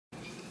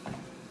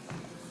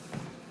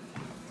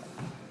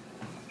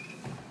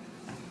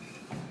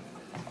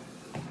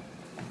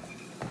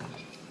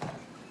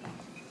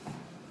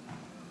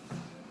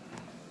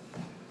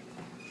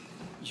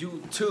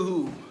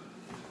YouTube,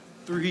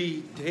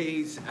 3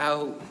 days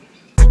out.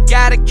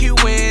 Gotta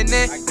keep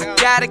winning,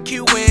 gotta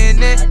keep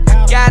winning,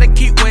 gotta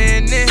keep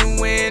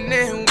winning,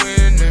 winning,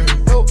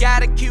 winning.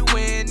 Gotta keep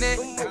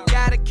winning,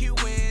 gotta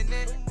keep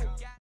winning.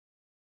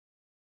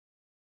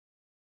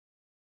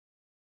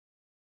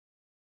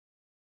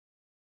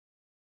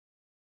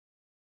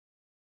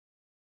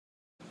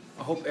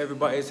 I hope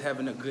everybody's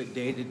having a good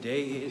day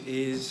today. It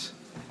is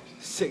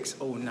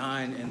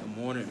 6:09 in the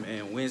morning,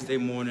 man. Wednesday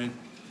morning.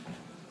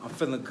 I'm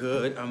feeling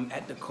good. I'm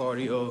at the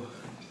cardio.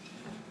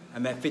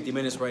 I'm at 50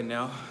 minutes right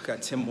now.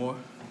 Got 10 more.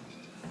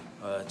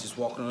 Just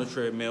walking on the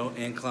treadmill,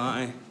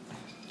 incline,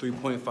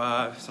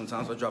 3.5.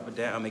 Sometimes I drop it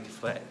down, make it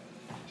flat.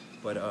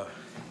 But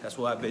that's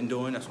what I've been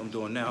doing. That's what I'm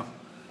doing now.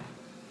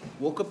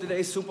 Woke up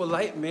today super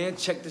light, man.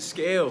 Check the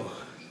scale.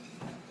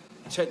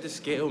 Check the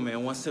scale,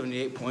 man.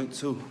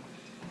 178.2.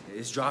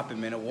 It's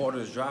dropping, man. The water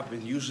is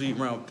dropping. Usually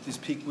around this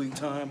peak week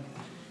time,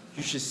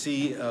 you should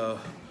see a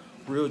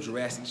real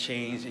drastic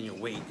change in your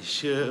weight. It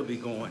should be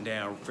going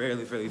down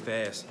fairly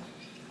fast.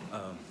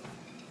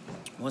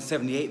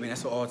 178, man,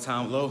 that's an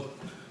all-time low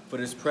for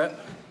this prep.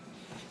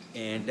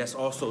 And that's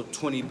also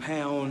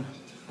 20-pound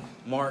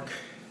mark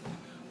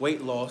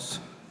weight loss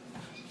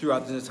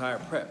throughout the entire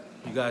prep.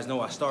 You guys know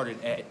I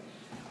started at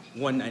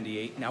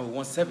 198, now we're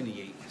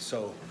 178.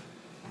 So,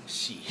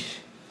 sheesh,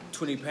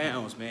 20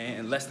 pounds, man,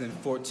 in less than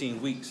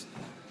 14 weeks.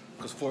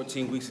 Because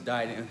 14 weeks of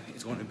dieting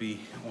is going to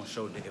be on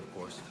show day, of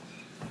course.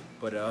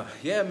 But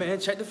yeah, man,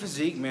 check the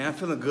physique, man. I'm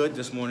feeling good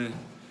this morning.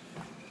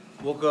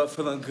 Woke up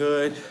feeling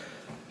good.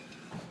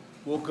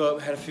 Woke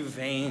up, had a few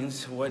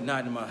veins,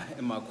 whatnot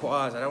in my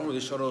quads. I don't really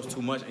show those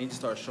too much. I need to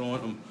start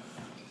showing them.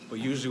 But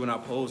usually when I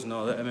pose and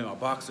all that, I'm in my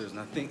boxers, and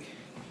I think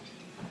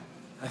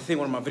one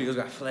of my videos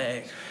got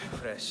flagged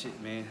for that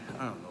shit, man.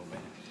 I don't know,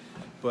 man.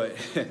 But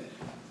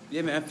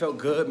yeah, man, I felt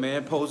good,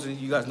 man. Posing,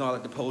 you guys know I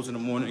like to pose in the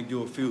morning,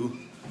 do a few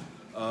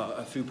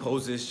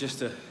poses just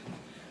to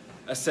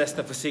assess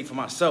the physique for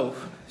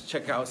myself.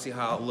 Check out, see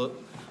how I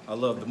look. I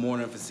love the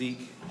morning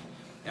physique.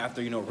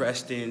 After, you know,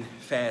 resting,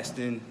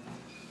 fasting,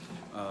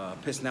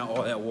 pissing out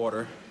all that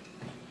water,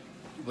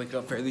 you wake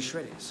up fairly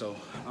shredded. So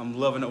I'm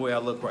loving the way I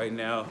look right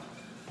now.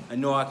 I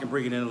know I can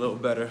bring it in a little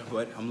better,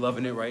 but I'm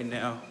loving it right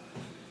now.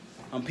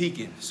 I'm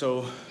peaking.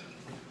 So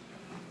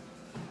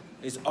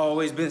it's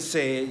always been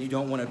said you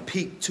don't want to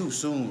peak too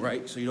soon,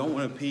 right? So you don't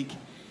want to peak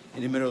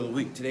in the middle of the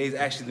week. Today's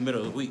actually the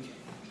middle of the week.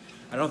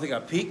 I don't think I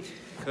peaked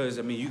because,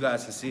 I mean, you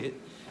guys can see it.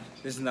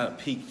 This is not a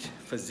peaked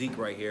physique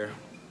right here.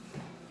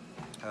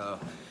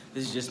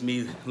 This is just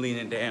me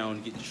leaning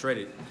down, getting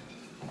shredded.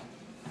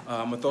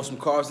 I'm gonna throw some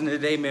carbs in there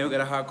today, man. We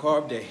got a high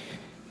carb day.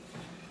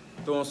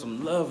 Throwing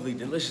some lovely,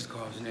 delicious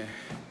carbs in there.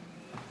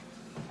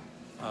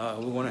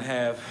 We're gonna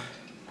have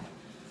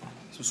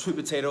some sweet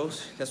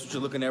potatoes. That's what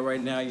you're looking at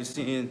right now. You're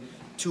seeing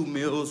 2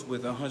 meals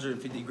with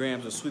 150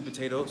 grams of sweet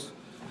potatoes.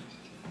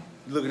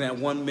 You're looking at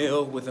 1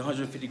 meal with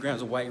 150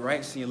 grams of white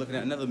rice, and you're looking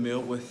at another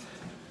meal with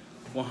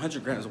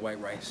 100 grams of white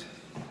rice.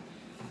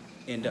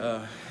 And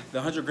the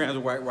 100 grams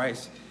of white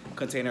rice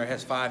container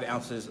has 5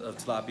 ounces of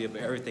tilapia,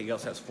 but everything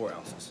else has 4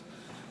 ounces.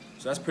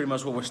 So that's pretty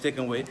much what we're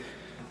sticking with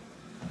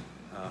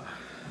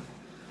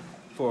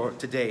for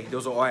today.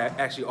 Those are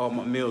actually all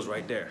my meals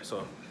right there.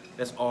 So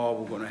that's all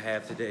we're gonna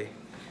have today.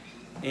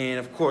 And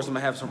of course, I'm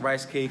gonna have some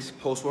rice cakes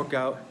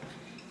post-workout,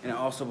 and I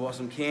also bought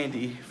some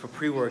candy for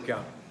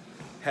pre-workout.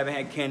 Haven't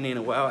had candy in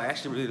a while. I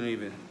actually really don't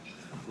even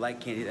like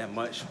candy that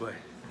much, but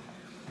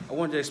I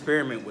wanted to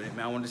experiment with it,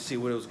 man. I wanted to see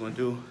what it was gonna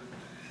do.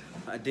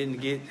 I didn't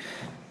get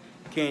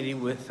candy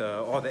with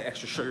all the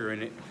extra sugar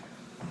in it.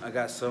 I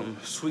got some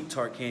sweet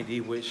tart candy,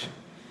 which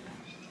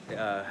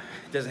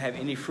doesn't have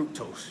any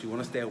fructose. You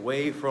want to stay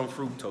away from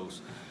fructose,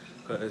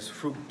 because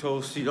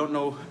fructose, you don't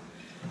know,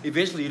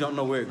 eventually you don't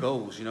know where it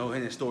goes, you know,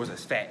 and it stores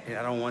as fat, and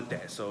I don't want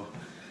that. So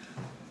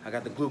I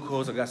got the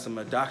glucose, I got some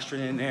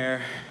addoxtrin in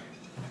there.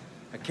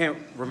 I can't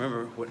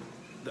remember what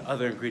the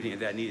other ingredient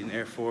that I need in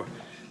there for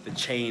the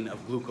chain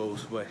of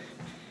glucose, but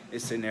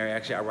it's in there.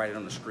 Actually, I write it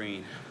on the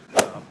screen.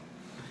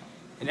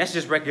 And that's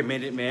just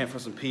recommended, man, for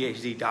some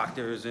PhD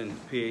doctors and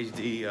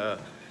PhD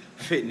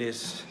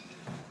fitness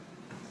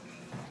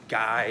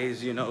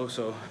guys, you know.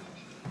 So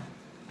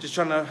just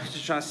trying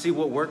to see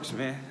what works,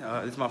 man.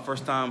 This is my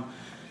first time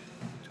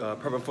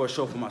prepping for a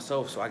show for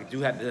myself, so I do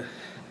have to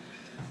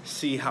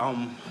see how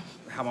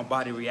my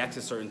body reacts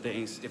to certain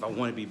things if I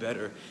want to be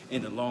better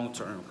in the long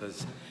term,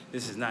 because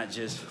this is not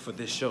just for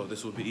this show.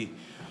 This will be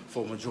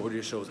for a majority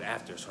of shows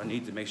after. So I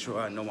need to make sure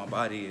I know my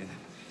body and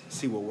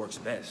see what works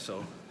best.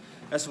 So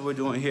that's what we're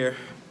doing here.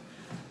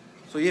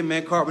 So yeah,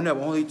 man, carbon up,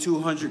 only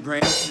 200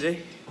 grams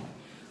today.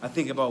 I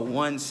think about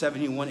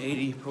 170,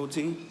 180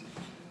 protein,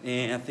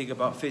 and I think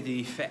about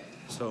 50 fat.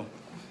 So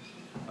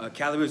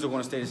calories are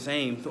gonna stay the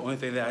same. The only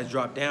thing that I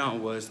dropped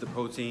down was the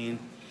protein,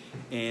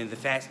 and the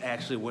fats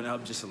actually went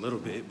up just a little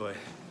bit, but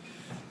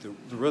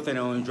the real thing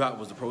that only dropped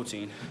was the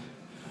protein.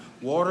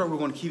 Water, we're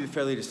gonna keep it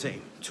fairly the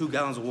same. 2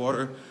 gallons of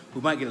water.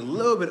 We might get a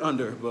little bit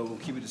under, but we'll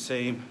keep it the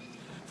same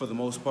for the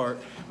most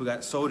part. We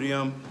got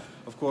sodium.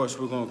 Of course,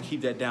 we're gonna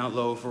keep that down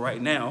low for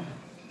right now.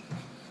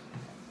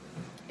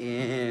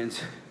 and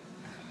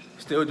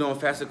still doing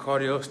fasted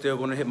cardio, still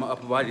gonna hit my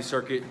upper body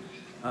circuit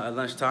at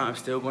lunchtime,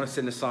 still gonna sit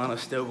in the sauna,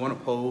 still gonna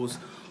pose.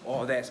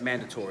 All that's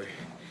mandatory.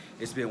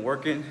 It's been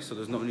working, so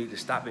there's no need to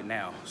stop it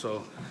now.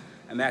 So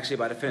I'm actually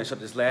about to finish up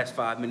this last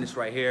 5 minutes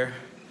right here,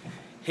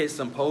 hit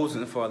some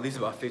posing for at least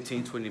about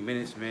 15, 20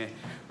 minutes, man.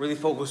 Really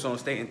focus on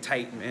staying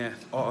tight, man,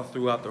 all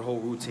throughout the whole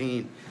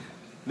routine,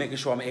 making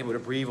sure I'm able to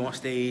breathe on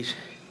stage,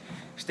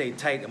 stay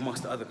tight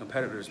amongst the other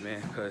competitors,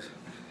 man, because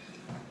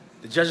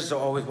the judges are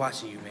always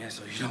watching you, man,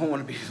 so you don't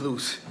want to be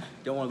loose.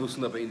 You don't want to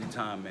loosen up at any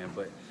time, man.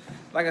 But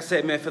like I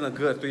said, man, feeling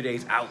good 3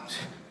 days out.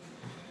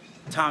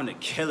 Time to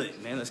kill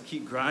it, man. Let's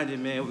keep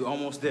grinding, man. We're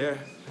almost there.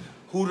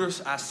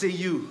 Hooters, I see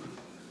you.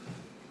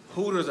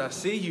 Hooters, I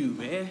see you,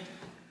 man.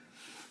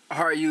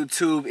 All right,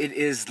 YouTube, it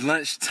is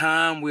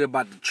lunchtime. We're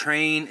about to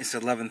train. It's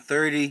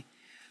 11:30.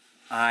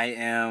 I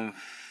am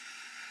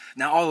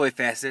not all the way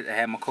fasted. I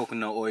had my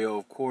coconut oil,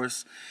 of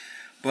course.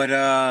 But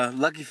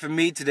lucky for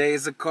me, today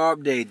is a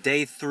carb day.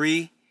 Day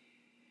 3.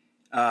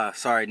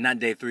 Sorry, not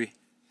day 3.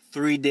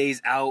 3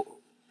 days out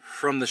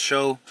from the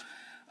show.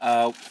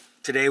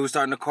 Today we're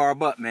starting to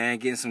carb up, man.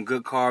 Getting some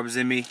good carbs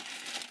in me.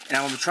 And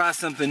I'm going to try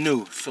something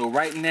new. So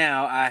right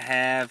now I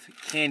have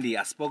candy.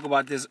 I spoke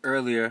about this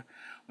earlier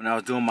when I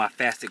was doing my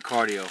fasted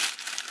cardio.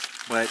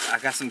 But I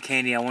got some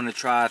candy. I want to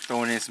try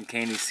throwing in some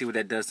candy, see what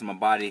that does to my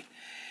body.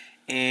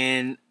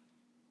 And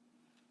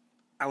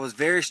I was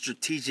very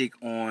strategic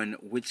on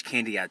which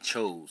candy I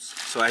chose.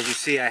 So as you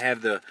see, I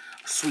have the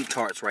sweet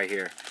tarts right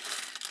here.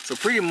 So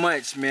pretty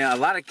much, man, a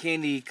lot of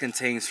candy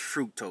contains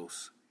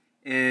fructose.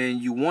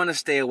 And you want to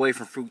stay away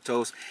from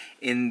fructose.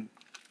 And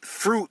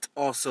fruit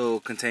also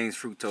contains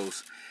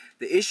fructose.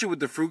 The issue with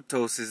the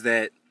fructose is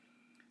that,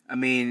 I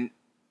mean,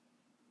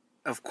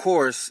 of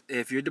course,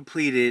 if you're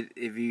depleted,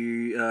 if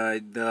you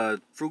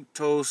the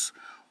fructose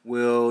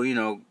will, you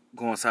know,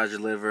 go inside your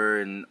liver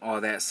and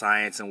all that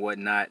science and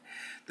whatnot.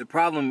 The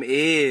problem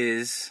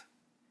is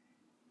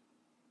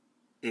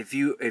if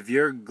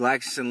your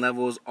glycogen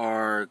levels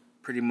are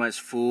pretty much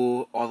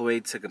full all the way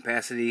to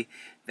capacity,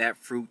 that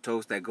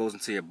fructose that goes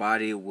into your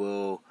body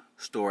will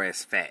store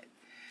as fat.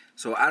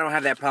 So I don't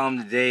have that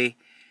problem today.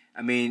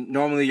 I mean,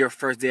 normally your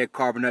first day of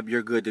carbon up,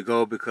 you're good to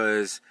go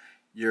because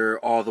you're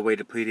all the way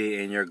depleted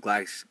and your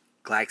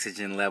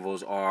glycogen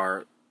levels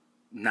are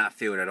not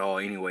filled at all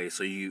anyway,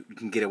 so you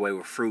can get away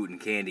with fruit and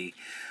candy.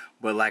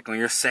 But like on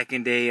your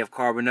second day of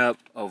carbon up,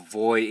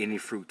 avoid any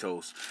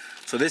fructose.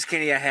 So this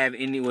candy I have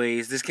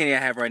anyways, this candy I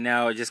have right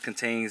now, it just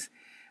contains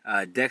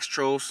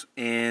dextrose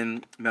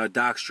and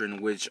maltodextrin,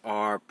 which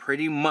are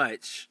pretty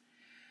much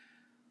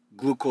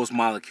glucose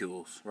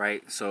molecules,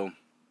 right? So,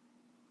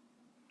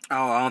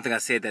 oh, I don't think I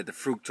said that the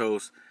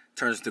fructose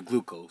turns to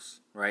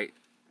glucose, right?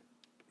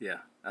 Yeah,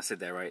 I said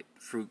that right.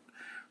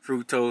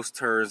 Fructose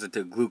turns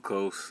into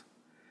glucose,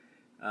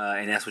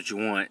 and that's what you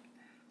want.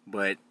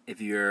 But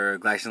if your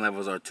glycogen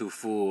levels are too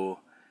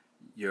full,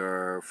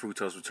 your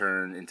fructose will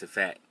turn into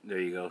fat. There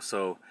you go.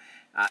 So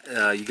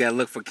you gotta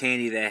look for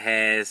candy that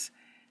has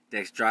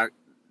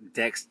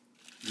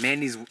man,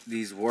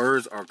 these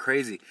words are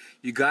crazy.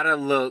 You gotta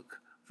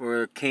look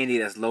for candy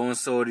that's low in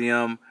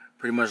sodium,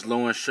 pretty much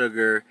low in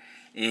sugar,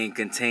 and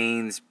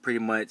contains pretty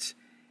much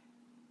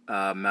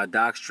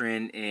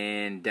maltodextrin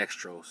and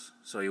dextrose.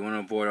 So you want to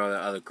avoid all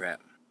that other crap.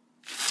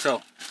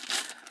 So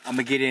I'm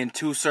gonna get in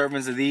 2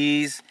 servings of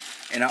these,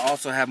 and I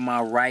also have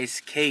my rice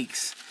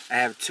cakes. I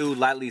have 2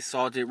 lightly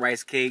salted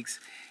rice cakes,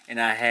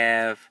 and I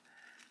have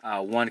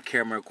 1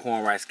 caramel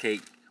corn rice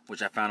cake,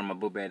 which I found in my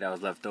book bag that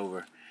was left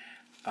over.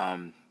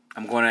 I'm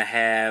gonna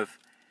have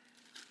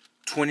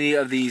 20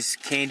 of these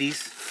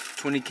candies,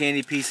 20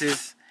 candy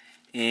pieces,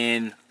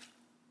 and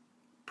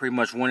pretty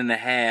much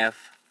 1.5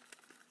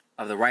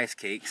 of the rice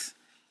cakes.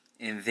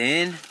 And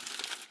then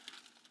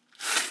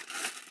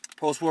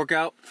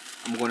post-workout,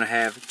 I'm gonna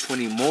have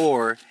 20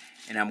 more,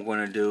 and I'm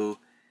gonna do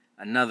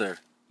another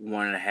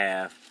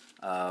 1.5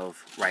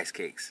 of rice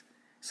cakes.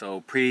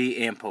 So pre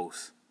and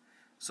post.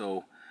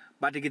 So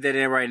about to get that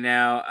in right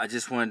now. I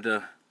just wanted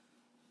to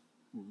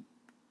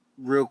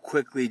real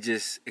quickly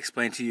just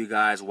explain to you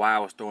guys why I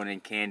was throwing in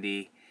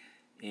candy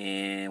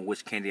and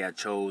which candy I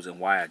chose and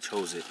why I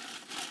chose it.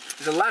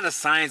 There's a lot of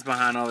science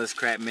behind all this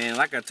crap, man.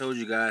 Like I told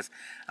you guys,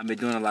 I've been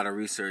doing a lot of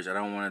research. I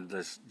don't want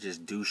to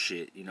just do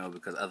shit, you know,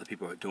 because other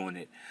people are doing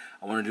it.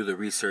 I want to do the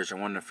research. I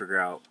want to figure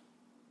out,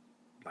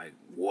 like,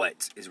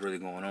 what is really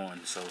going on.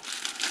 So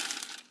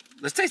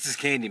let's taste this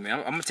candy, man.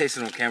 I'm going to taste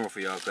it on camera for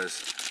y'all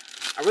because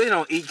I really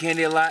don't eat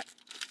candy a lot.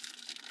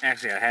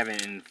 Actually, I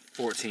haven't in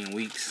 14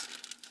 weeks.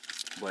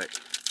 But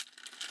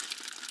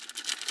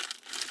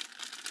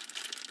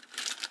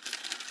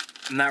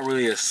I'm not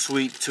really a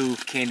sweet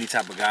tooth candy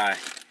type of guy.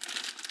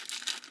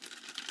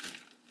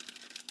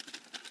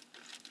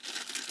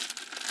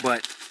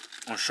 But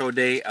on show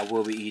day, I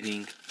will be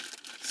eating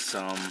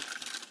some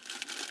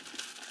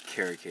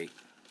carrot cake.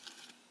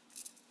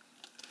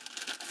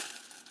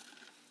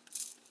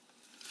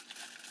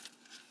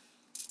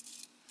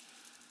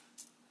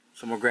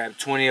 So I'm gonna grab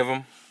 20 of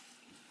them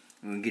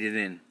and get it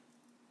in.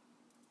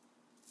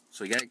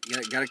 So you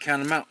gotta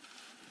count them out.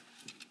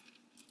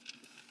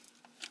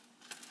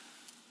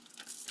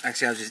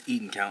 Actually, I was just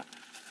eating count,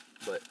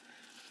 but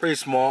pretty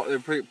small. They're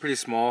pretty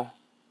small.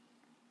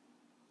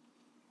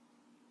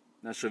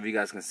 Not sure if you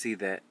guys can see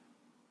that.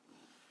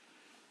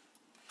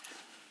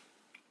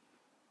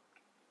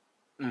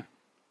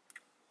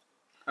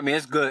 I mean,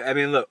 it's good. I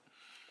mean, look,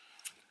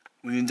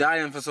 when you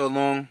dieting for so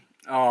long,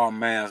 oh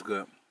man, that's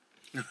good.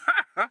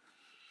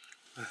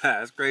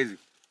 That's crazy.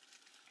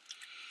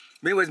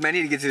 But anyways, man, I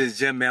need to get to this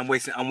gym, man.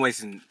 I'm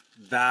wasting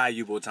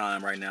valuable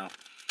time right now.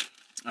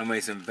 I'm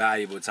wasting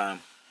valuable time.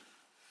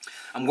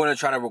 I'm going to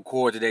try to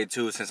record today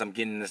too, since I'm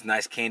getting this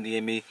nice candy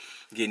in me,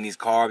 getting these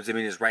carbs in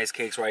me, these rice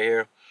cakes right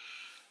here.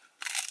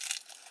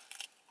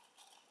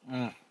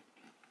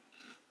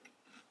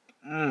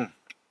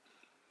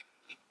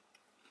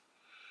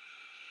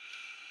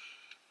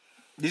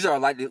 These are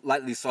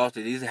lightly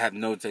salted. These have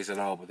no taste at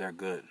all, but they're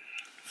good.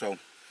 So I'm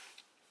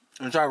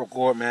gonna try to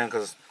record, man,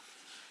 because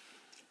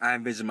I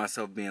envision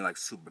myself being like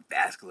super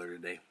vascular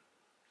today.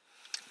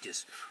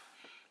 Just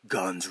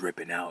guns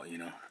ripping out, you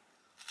know.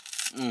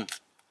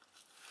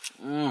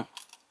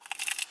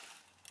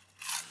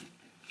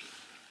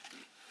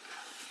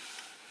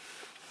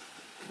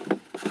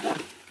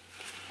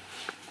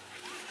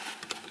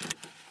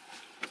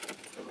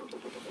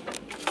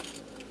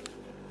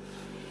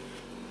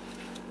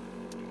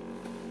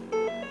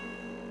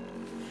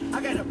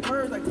 I got a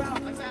bird like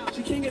Val.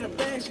 She can't get a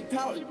bag, she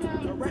pouting.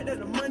 I'm right at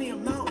the money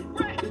amount.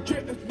 The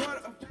drip is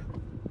water.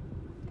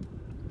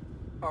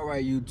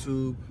 Alright,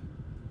 YouTube.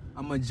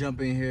 I'm gonna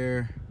jump in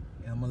here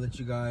and I'm gonna let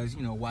you guys,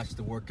 you know, watch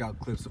the workout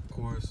clips, of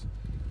course.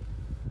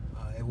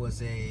 It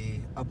was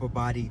a upper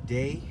body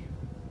day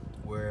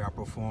where I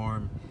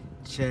performed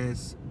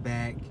chest,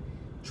 back,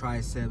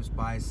 triceps,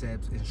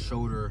 biceps, and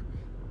shoulder.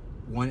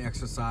 One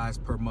exercise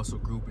per muscle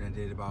group, and I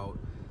did about,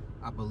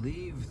 I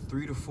believe,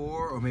 3 to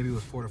 4, or maybe it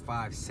was 4 to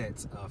 5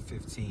 sets of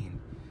 15.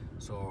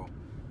 So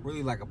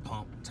really like a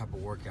pump type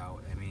of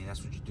workout. I mean,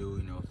 that's what you do,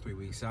 you know, 3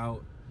 weeks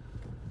out.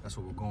 That's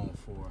what we're going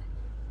for.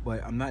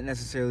 But I'm not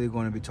necessarily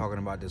going to be talking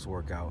about this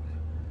workout.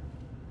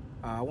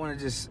 I want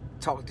to just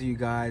talk to you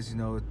guys, you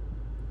know,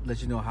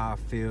 let you know how I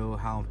feel,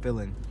 how I'm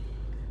feeling.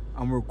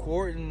 I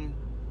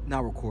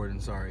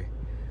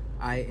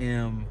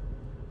am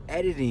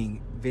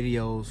editing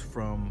videos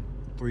from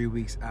 3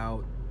 weeks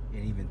out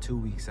and even 2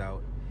 weeks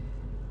out.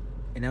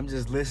 And I'm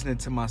just listening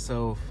to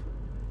myself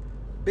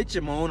bitch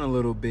and moan a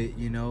little bit,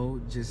 you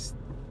know, just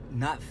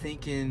not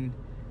thinking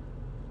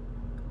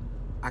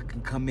I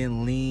can come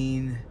in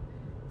lean,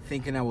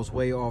 thinking I was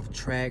way off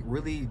track,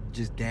 really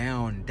just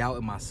down,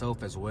 doubting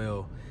myself as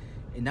well,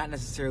 and not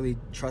necessarily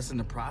trusting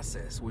the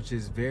process, which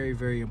is very,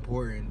 very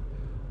important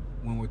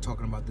when we're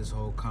talking about this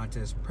whole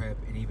contest prep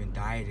and even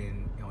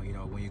dieting, you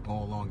know, when you go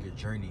along your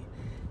journey.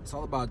 It's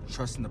all about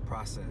trusting the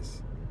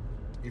process.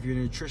 If your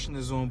nutrition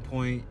is on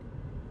point,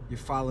 you're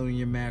following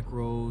your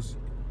macros,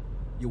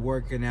 you're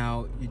working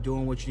out, you're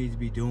doing what you need to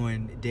be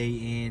doing day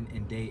in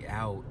and day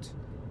out,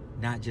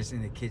 not just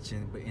in the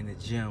kitchen, but in the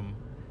gym,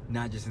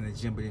 not just in the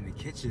gym, but in the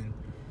kitchen,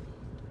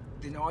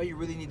 then all you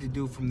really need to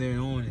do from there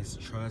on is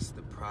trust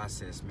the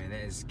process, man.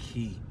 That is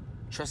key.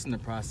 Trusting the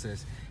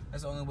process.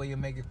 That's the only way you'll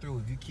make it through.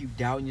 If you keep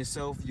doubting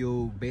yourself,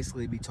 you'll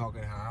basically be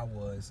talking how I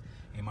was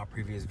in my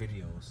previous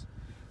videos.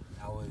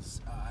 I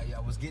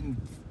was getting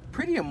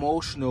pretty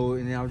emotional,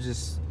 and I was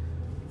just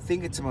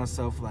thinking to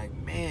myself, like,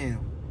 man,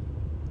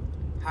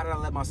 how did I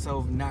let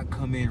myself not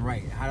come in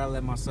right? How did I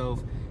let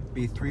myself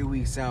be 3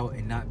 weeks out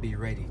and not be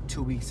ready?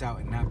 2 weeks out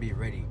and not be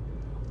ready?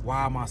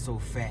 Why am I so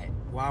fat?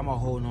 Why am I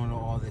holding on to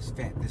all this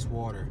fat, this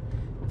water,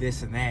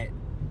 this and that?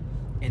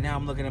 And now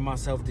I'm looking at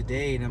myself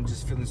today and I'm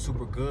just feeling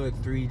super good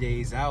 3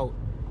 days out,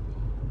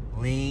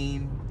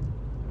 lean,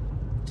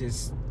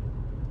 just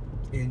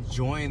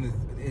enjoying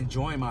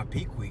my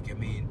peak week. I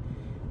mean,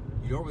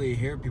 you don't really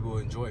hear people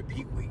enjoy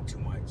peak week too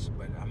much,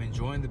 but I'm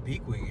enjoying the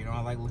peak week. You know,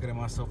 I like looking at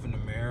myself in the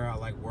mirror. I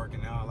like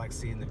working out. I like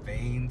seeing the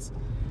veins.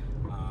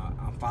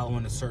 I'm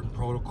following a certain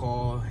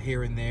protocol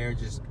here and there,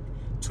 just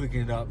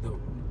tweaking it up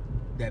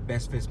that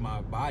best fits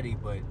my body.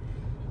 But,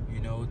 you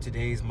know,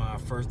 today's my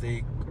first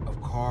day of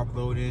carb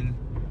loading.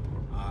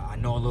 I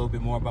know a little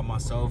bit more about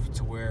myself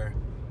to where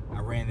I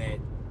ran that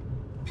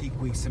peak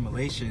week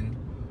simulation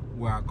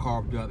where I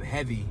carved up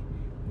heavy,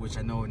 which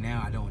I know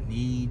now I don't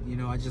need. You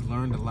know, I just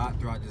learned a lot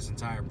throughout this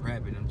entire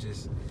prep, and I'm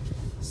just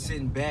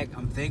sitting back.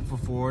 I'm thankful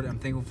for it. I'm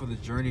thankful for the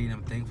journey, and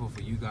I'm thankful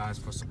for you guys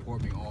for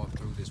supporting me all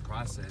through this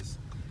process.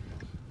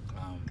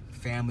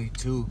 Family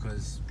too,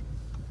 because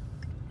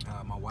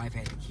my wife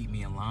had to keep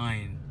me in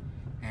line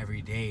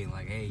every day.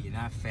 Like, hey, you're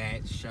not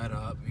fat, shut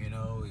up, you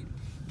know,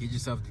 get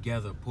yourself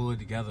together, pull it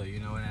together, you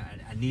know. And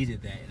I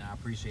needed that, and I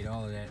appreciate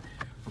all of that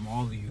from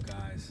all of you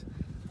guys.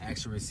 I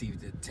actually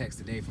received a text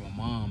today from my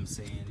mom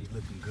saying you're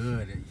looking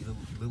good, you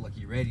look like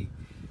you're ready,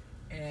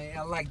 and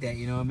I like that.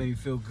 You know, it made me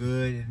feel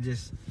good, and I'm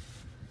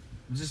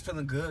just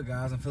feeling good,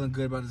 guys. I'm feeling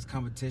good about this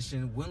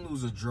competition. Win,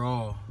 lose, or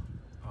draw,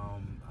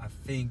 I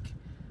think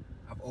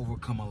I've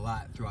overcome a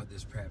lot throughout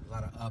this prep. A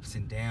lot of ups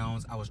and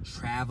downs. I was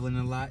traveling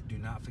a lot. Do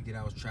not forget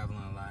I was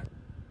traveling a lot.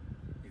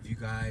 If you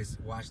guys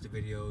watch the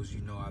videos,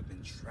 you know I've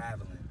been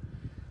traveling.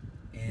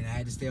 And I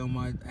had to stay on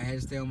my diet. I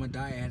had to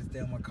stay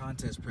on my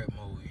contest prep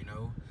mode. You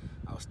know,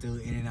 I was still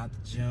in and out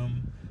the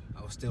gym.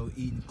 I was still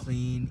eating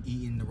clean,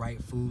 eating the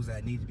right foods that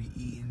I need to be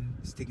eating,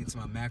 sticking to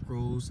my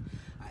macros.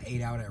 I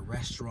ate out at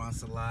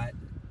restaurants a lot.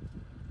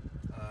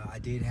 I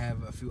did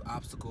have a few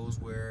obstacles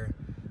where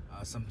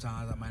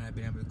sometimes I might not have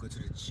been able to go to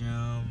the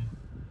gym.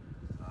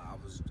 I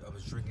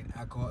was drinking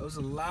alcohol. It was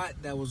a lot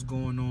that was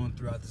going on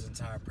throughout this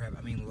entire prep.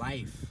 I mean,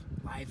 life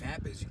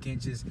happens. You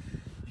can't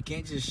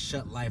just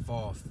shut life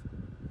off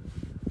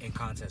in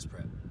contest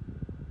prep.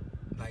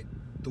 Like,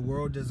 the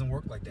world doesn't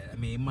work like that. I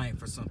mean, it might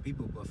for some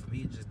people, but for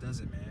me, it just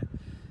doesn't, man.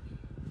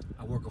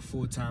 I work a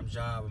full-time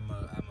job. I'm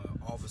an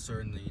officer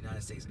in the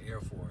United States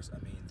Air Force.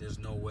 I mean, there's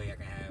no way I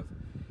can have,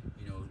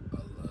 you know,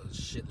 a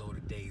shitload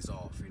of days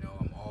off. You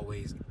know,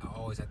 I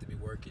always have to be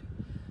working.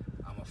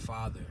 I'm a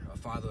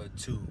father of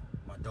two.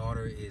 My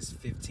daughter is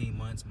 15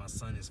 months. My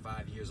son is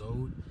 5 years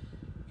old.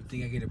 You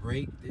think I get a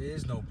break? There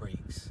is no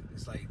breaks.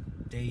 It's like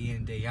day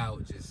in, day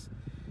out. Just,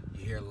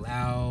 you hear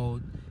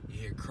loud,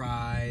 you hear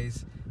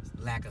cries,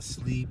 lack of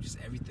sleep, just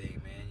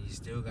everything, man. You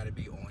still got to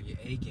be on your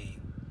A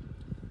game.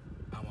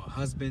 I'm a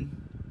husband.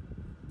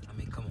 I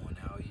mean, come on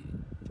now.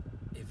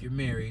 If you're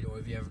married or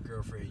if you have a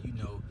girlfriend, you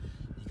know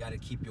you got to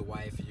keep your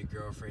wife and your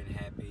girlfriend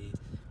happy.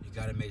 You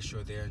got to make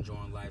sure they're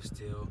enjoying life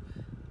still.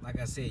 Like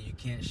I said, you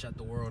can't shut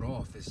the world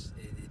off. It's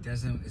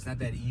not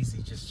that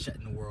easy just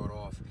shutting the world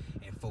off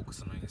and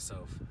focusing on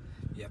yourself.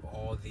 You have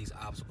all these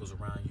obstacles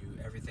around you,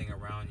 everything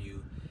around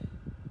you,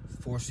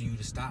 forcing you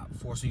to stop,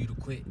 forcing you to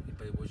quit.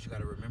 But what you got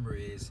to remember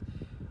is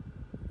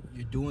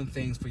you're doing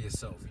things for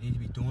yourself. You need to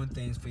be doing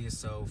things for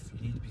yourself.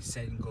 You need to be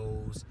setting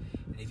goals.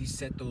 And if you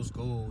set those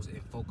goals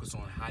and focus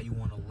on how you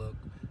want to look,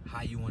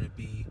 how you want to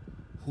be,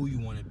 who you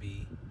want to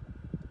be,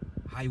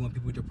 how you want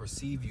people to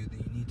perceive you,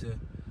 then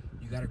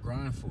you got to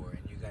grind for it.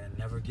 And you got to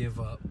never give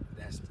up.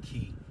 That's the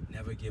key.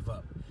 Never give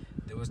up.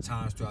 There was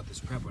times throughout this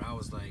prep where I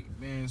was like,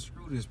 man,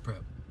 screw this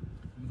prep.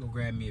 Let me go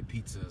grab me a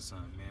pizza or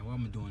something, man. What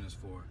am I doing this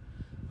for?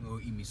 I'm going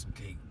to go eat me some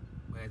cake.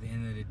 But at the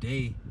end of the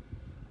day,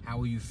 how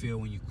will you feel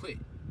when you quit?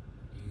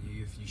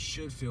 You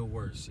should feel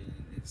worse.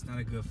 It's not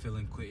a good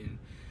feeling quitting.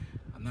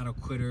 I'm not a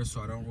quitter,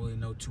 so I don't really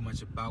know too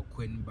much about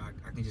quitting, but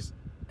I can just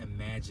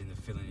imagine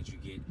the feeling that you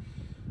get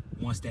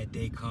once that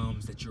day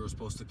comes that you're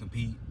supposed to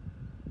compete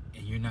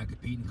and you're not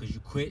competing because you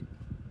quit.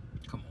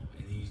 Come on.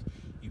 And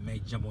you may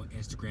jump on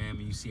Instagram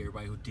and you see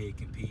everybody who did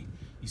compete.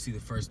 You see the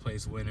first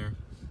place winner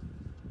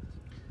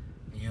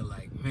and you're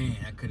like, man,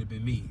 that could have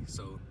been me.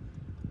 So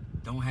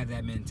don't have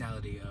that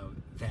mentality of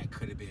that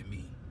could have been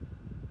me.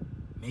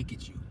 Make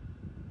it you.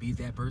 Be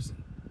that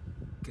person.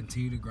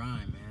 Continue to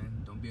grind,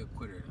 man. Don't be a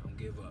quitter. Don't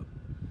give up.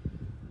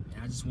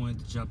 And I just wanted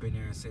to jump in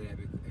there and say that.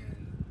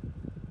 And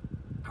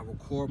I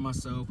record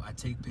myself. I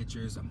take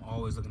pictures. I'm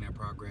always looking at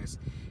progress.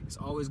 It's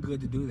always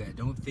good to do that.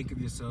 Don't think of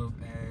yourself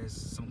as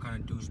some kind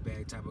of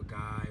douchebag type of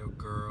guy or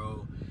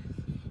girl.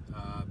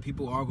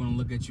 People are going to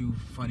look at you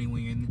funny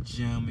when you're in the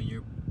gym and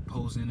you're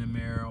posing in the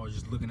mirror or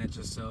just looking at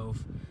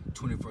yourself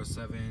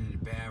 24/7 in the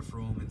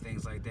bathroom and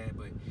things like that.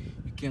 But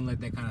you can't let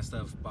that kind of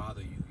stuff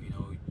bother you. You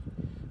know,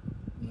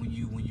 when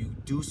you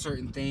do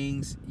certain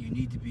things, you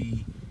need to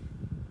be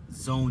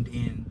zoned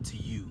in to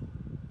you.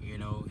 You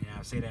know, and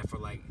I say that for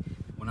like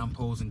when I'm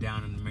posing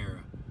down in the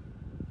mirror.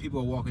 People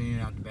are walking in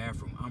and out the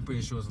bathroom. I'm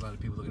pretty sure there's a lot of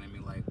people looking at me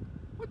like,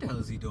 what the hell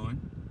is he doing?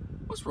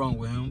 What's wrong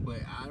with him? But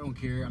I don't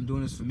care. I'm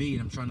doing this for me,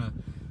 and I'm trying to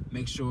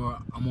make sure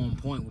I'm on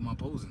point with my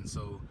posing.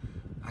 So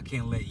I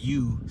can't let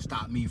you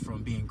stop me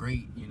from being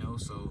great, you know?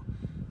 So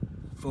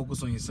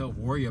focus on yourself.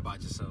 Worry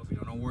about yourself. You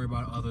know, don't worry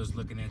about others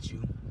looking at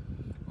you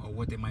or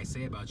what they might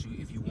say about you.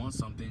 If you want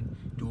something,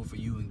 do it for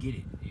you and get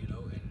it, you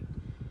know? And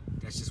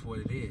that's just what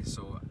it is.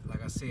 So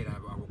like I said, I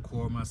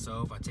record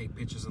myself. I take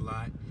pictures a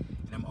lot,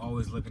 and I'm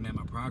always looking at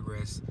my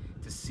progress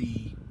to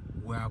see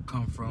where I've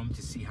come from,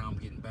 to see how I'm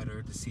getting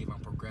better, to see if I'm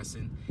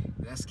progressing.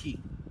 That's key.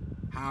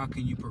 How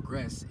can you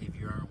progress if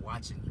you aren't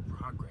watching your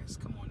progress?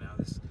 Come on now,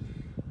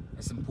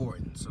 that's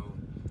important. So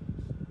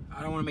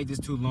I don't want to make this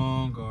too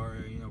long or,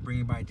 you know, bring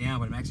anybody down,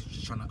 but I'm actually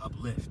just trying to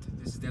uplift.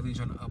 This is definitely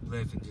trying to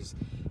uplift and just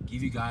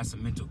give you guys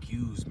some mental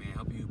cues, man.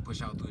 Help you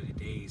push out through the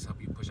days, help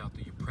you push out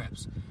through your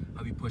preps,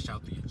 help you push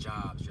out through your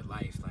jobs, your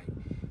life. Like,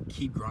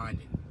 keep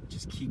grinding.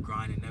 Just keep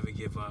grinding, never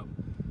give up.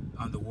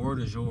 The world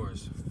is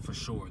yours, for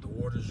sure. The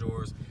world is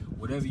yours.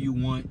 Whatever you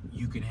want,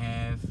 you can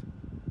have.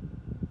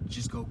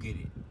 Just go get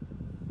it.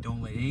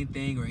 Don't let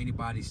anything or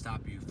anybody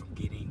stop you from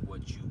getting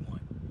what you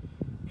want.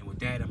 And with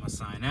that, I'm going to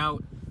sign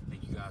out.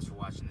 Thank you guys for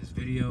watching this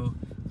video.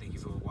 Thank you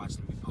for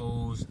watching me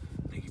pose.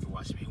 Thank you for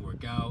watching me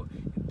work out.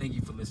 And thank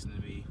you for listening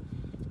to me,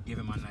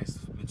 giving my nice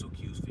mental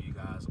cues for you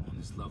guys on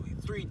this lovely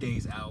 3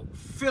 days out.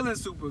 Feeling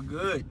super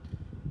good.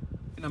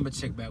 And I'm going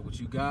to check back with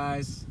you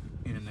guys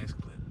in the next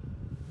clip.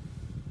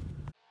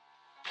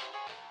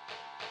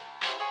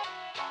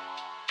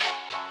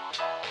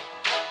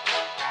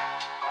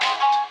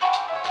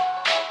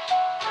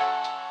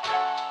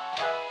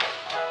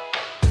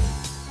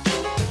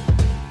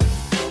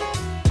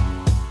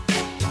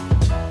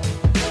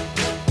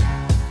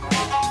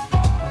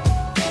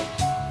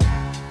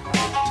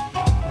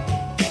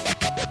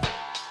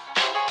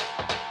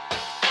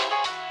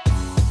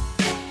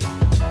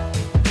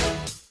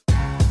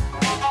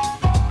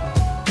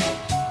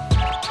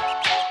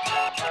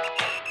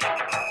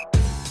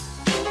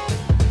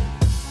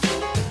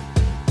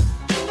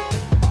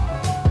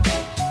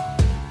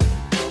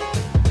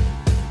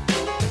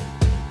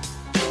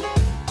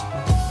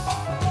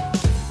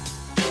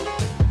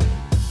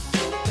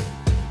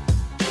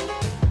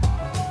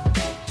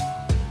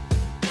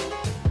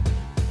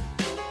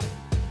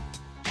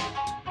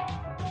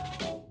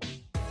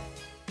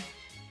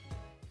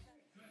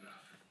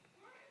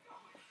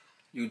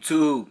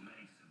 YouTube,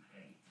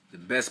 the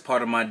best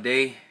part of my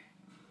day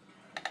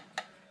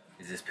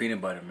is this peanut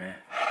butter, man.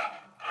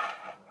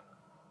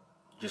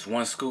 Just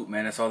one scoop,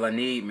 man. That's all I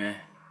need, man.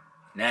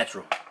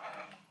 Natural.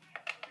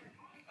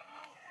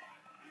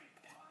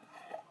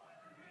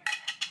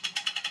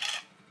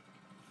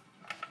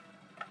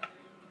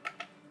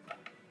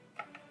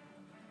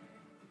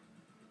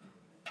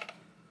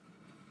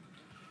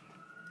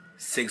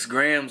 Six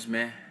grams,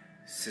 man.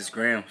 6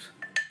 grams.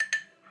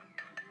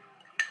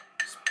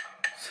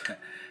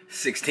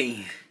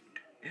 16.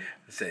 I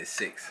said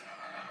 6.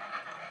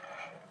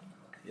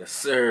 Yes,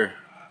 sir.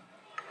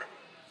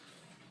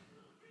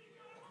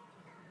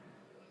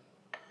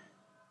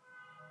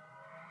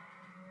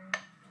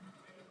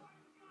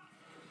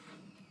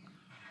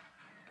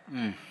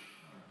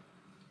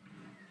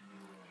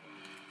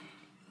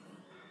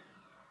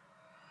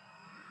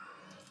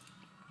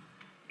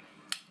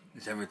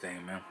 It's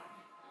everything, man.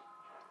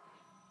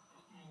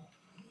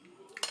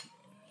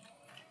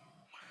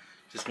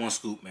 Just one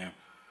scoop, man.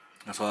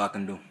 That's all I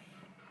can do.